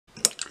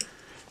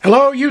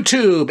Hello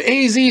YouTube,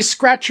 AZ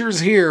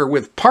Scratchers here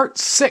with part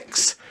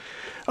 6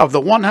 of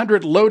the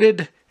 100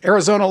 loaded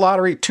Arizona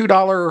Lottery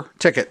 $2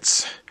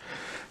 tickets.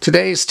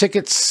 Today's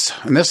tickets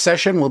in this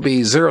session will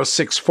be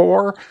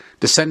 064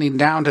 descending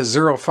down to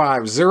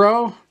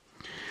 050,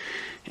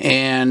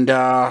 and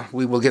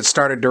we will get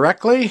started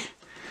directly.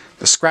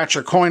 The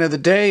scratcher coin of the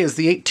day is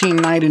the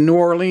 1890 New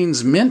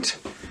Orleans Mint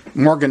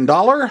Morgan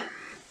dollar.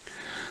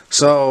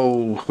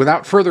 So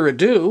without further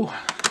ado,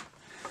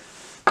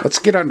 let's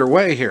get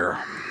underway here.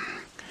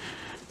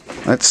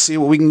 Let's see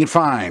what we can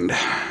find.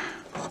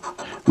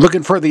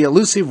 Looking for the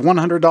elusive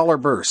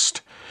 $100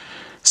 burst.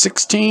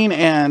 16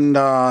 and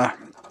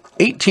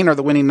 18 are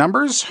the winning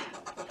numbers.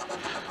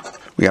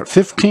 We got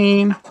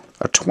 15,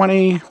 a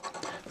 20,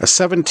 a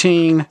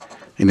 17,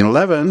 an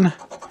 11,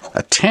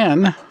 a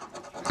 10,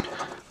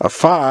 a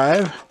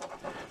 5,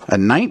 a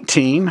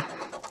 19,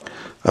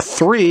 a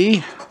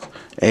 3,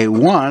 a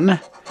 1,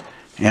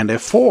 and a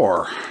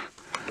 4.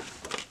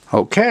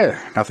 Okay,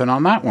 nothing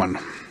on that one.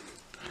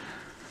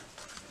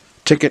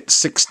 Ticket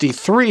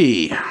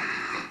 63.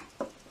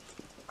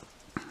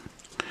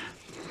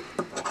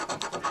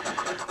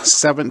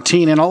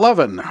 17 and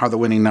 11 are the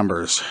winning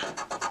numbers.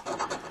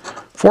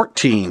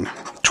 14,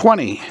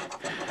 20,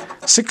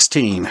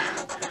 16,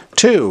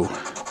 2,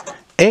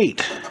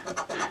 8,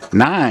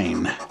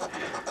 9,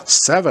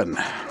 7,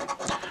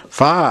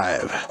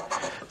 5,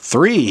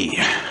 3,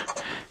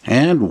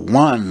 and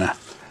 1.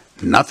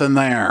 Nothing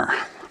there.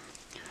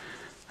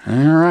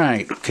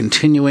 Alright,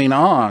 continuing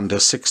on to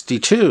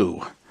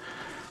 62.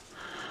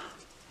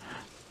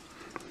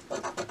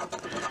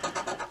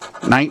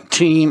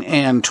 19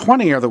 and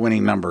 20 are the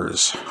winning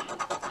numbers.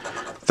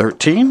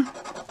 13,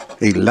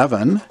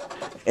 11,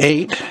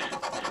 8,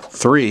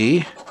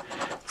 3,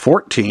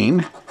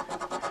 14,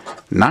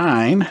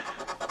 9,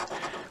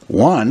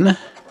 1,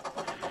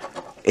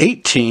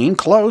 18,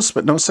 close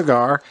but no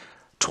cigar,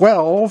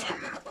 12,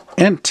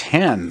 and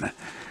 10.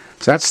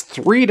 So that's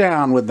 3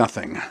 down with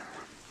nothing.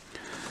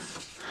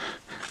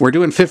 We're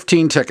doing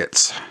 15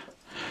 tickets.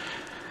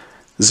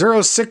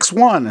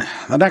 061,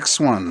 the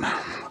next one.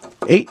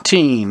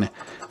 18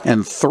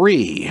 and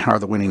 3 are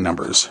the winning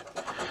numbers.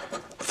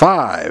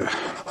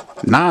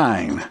 5,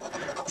 9,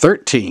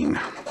 13,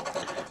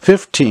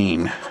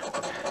 15,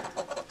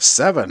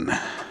 7,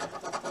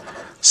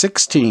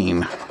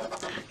 16,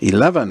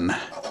 11,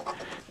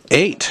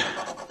 8,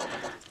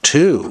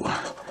 2,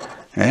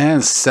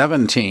 and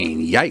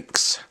 17.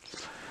 Yikes.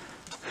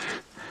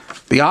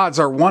 The odds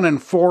are 1 in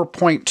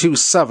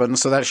 4.27,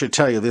 so that should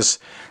tell you this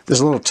is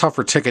a little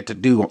tougher ticket to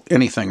do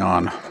anything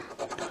on.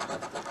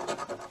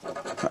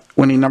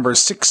 Winning numbers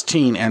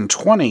 16 and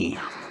 20,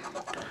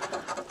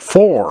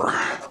 4,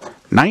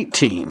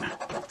 19,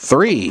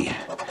 3,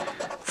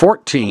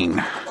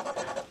 14,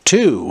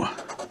 2,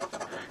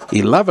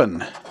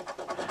 11,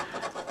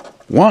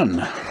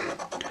 1,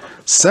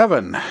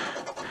 7,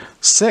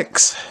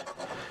 6,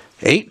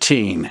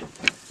 18.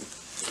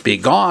 Be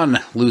gone,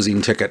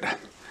 losing ticket.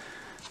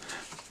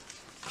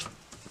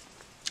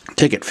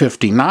 Ticket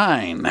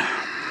 59.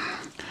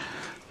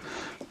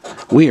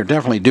 We are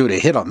definitely due to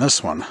hit on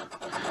this one.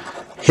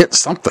 Hit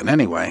something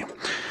anyway.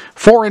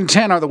 4 and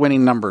 10 are the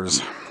winning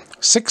numbers.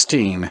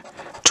 16,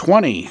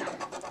 20,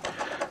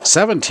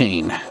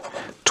 17,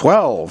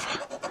 12,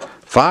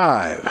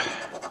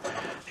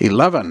 5,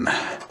 11,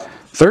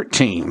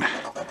 13,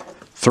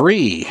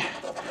 3,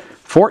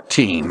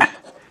 14,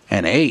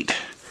 and 8.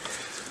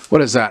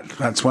 What is that?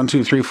 That's 1,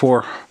 2, 3,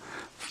 4,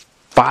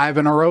 5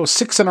 in a row,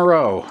 6 in a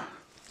row.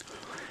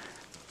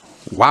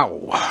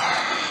 Wow.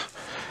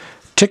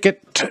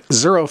 Ticket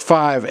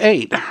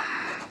 058.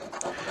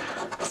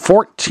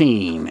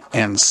 14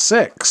 and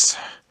 6,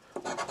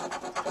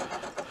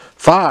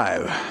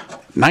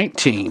 5,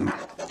 19,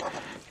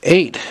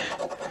 8,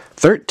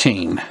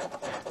 13,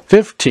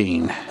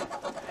 15,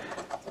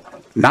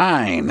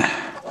 9,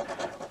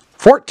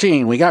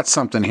 14. We got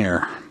something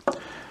here.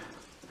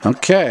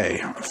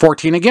 Okay,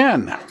 14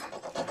 again.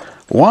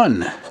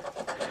 1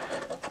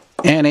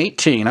 and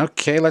 18.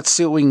 Okay, let's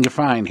see what we can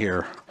find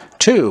here.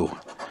 2,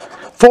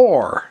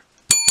 4,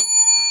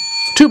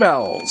 2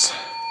 bells.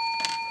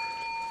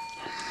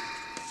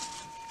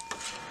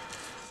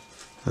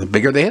 The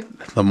bigger the hit,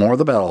 the more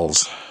the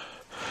bells.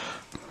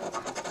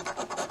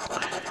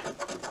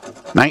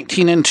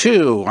 19 and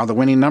 2 are the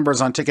winning numbers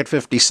on ticket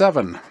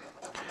 57.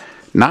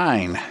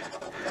 9,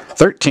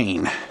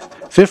 13,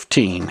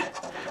 15,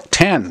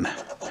 10,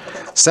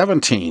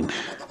 17,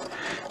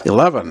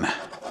 11,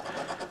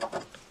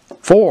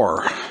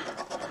 4,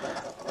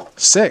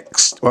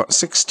 6, well,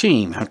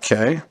 16,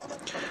 okay.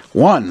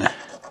 1,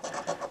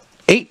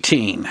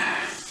 18.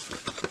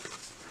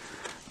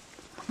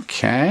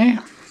 Okay.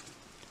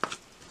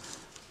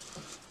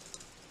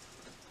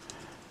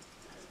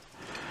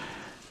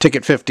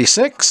 Ticket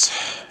 56,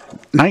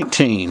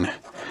 19,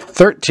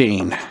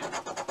 13,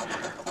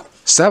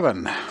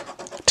 7,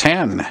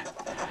 10,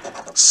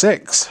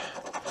 6,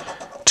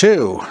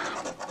 2,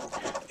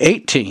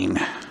 18,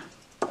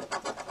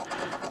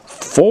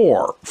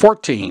 4,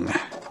 14,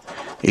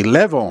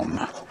 11,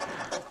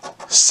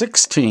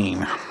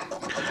 16,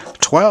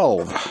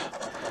 12,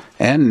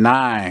 and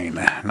 9.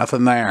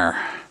 Nothing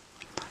there.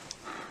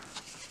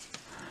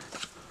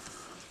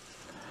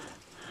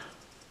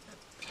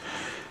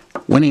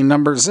 Winning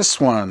numbers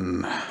this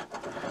one,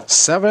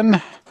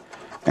 7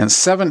 and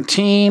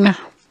 17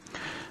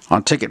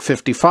 on ticket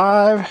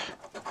 55,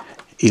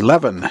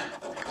 11,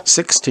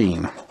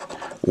 16,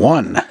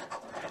 1,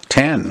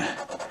 10,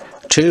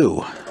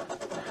 2,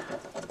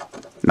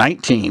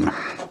 19,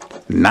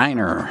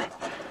 9er,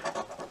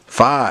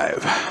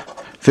 5,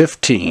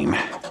 15,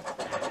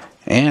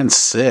 and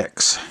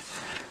 6.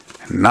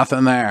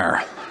 Nothing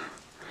there.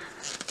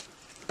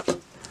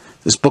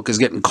 This book is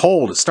getting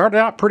cold. It started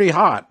out pretty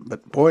hot,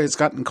 but boy, it's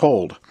gotten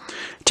cold.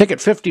 Ticket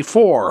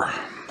 54,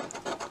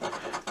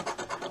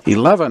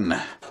 11,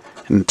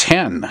 and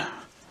 10,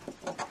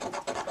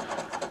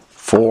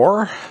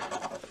 4,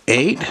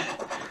 8,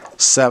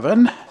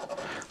 7,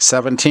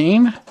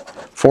 17,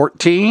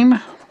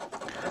 14,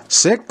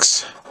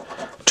 6,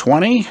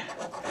 20,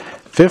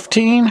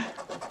 15,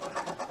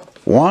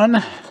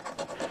 1,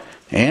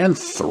 and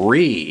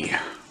 3.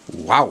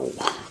 Wow.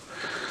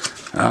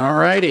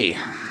 Alrighty.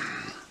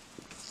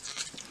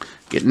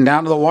 Getting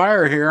down to the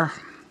wire here.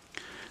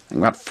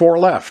 I've got 4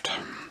 left.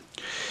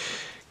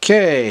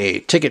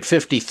 Okay, ticket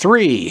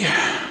 53.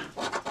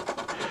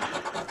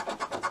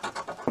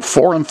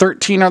 4 and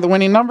 13 are the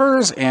winning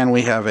numbers, and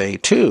we have a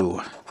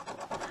 2,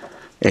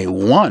 a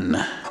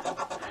 1,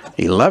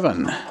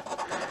 11,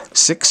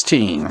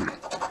 16,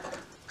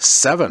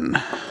 7,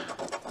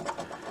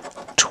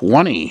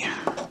 20,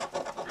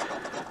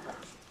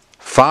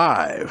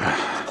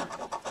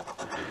 5,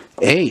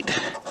 8,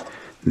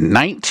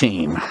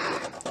 19,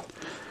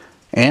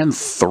 and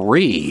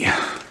 3.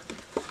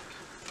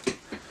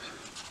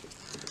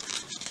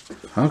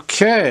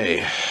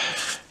 Okay.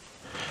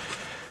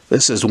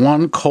 This is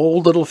one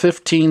cold little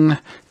 15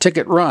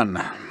 ticket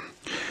run.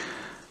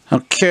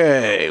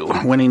 Okay,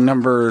 winning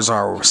numbers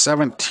are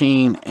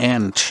 17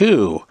 and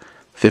 2.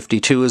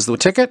 52 is the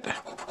ticket.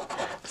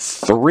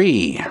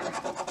 3,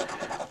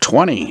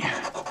 20,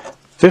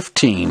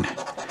 15,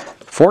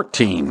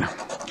 14,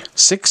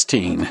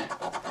 16,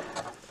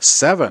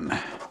 7,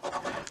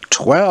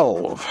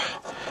 12,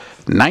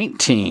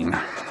 19,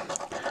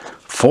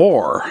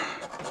 4,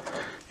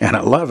 and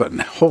 11.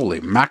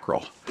 Holy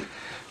mackerel.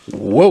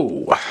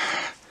 Whoa.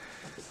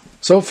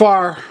 So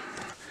far,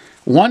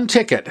 1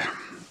 ticket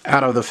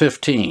out of the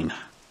 15.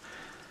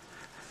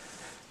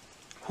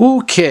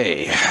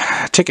 Okay,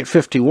 ticket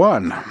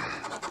 51.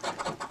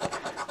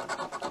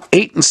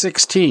 8 and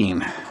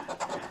 16.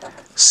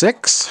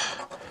 6,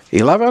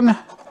 11,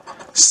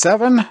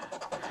 7,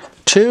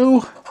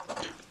 2,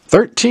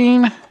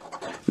 13,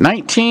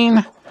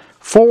 19,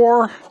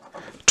 4,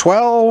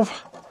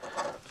 12,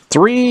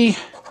 3,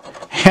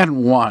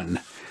 and 1.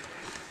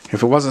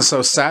 If it wasn't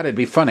so sad, it'd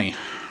be funny.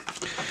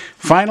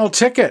 Final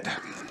ticket.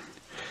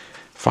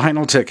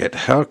 Final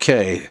ticket.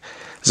 Okay.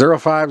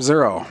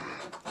 050.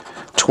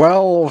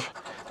 12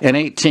 and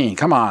 18.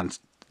 Come on,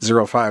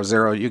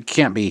 050. You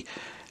can't be...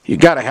 You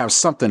got to have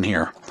something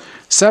here.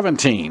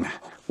 17.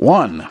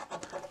 1.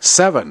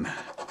 7.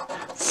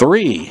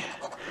 3.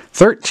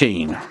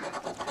 13.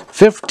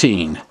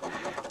 15.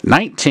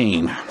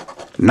 19.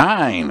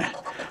 9.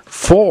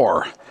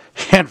 4.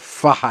 And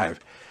 5.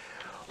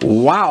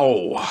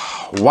 Wow.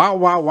 Wow,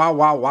 wow, wow,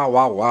 wow, wow,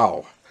 wow,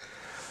 wow.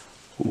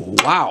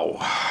 Wow.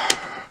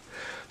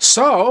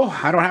 So,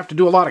 I don't have to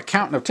do a lot of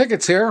counting of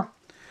tickets here.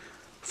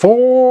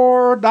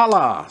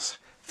 $4.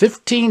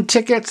 15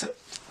 tickets,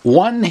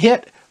 1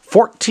 hit,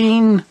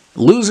 14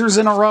 losers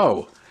in a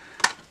row.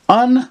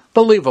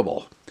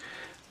 Unbelievable.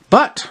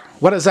 But,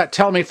 what does that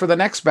tell me for the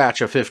next batch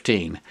of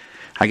 15?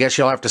 I guess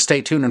you'll have to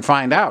stay tuned and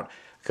find out,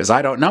 because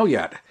I don't know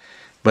yet.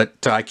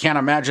 But I can't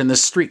imagine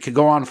this streak could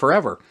go on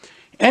forever.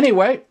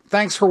 Anyway,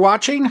 thanks for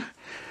watching.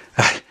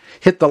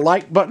 Hit the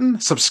like button,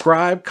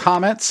 subscribe,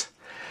 comments,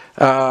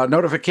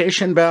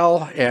 notification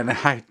bell, and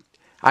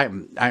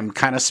I'm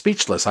kind of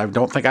speechless. I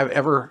don't think I've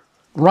ever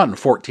run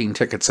 14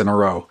 tickets in a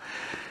row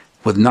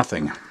with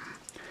nothing.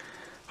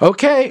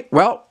 Okay,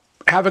 well,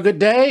 have a good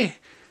day,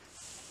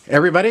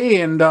 everybody,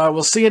 and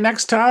we'll see you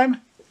next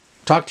time.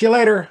 Talk to you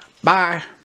later. Bye.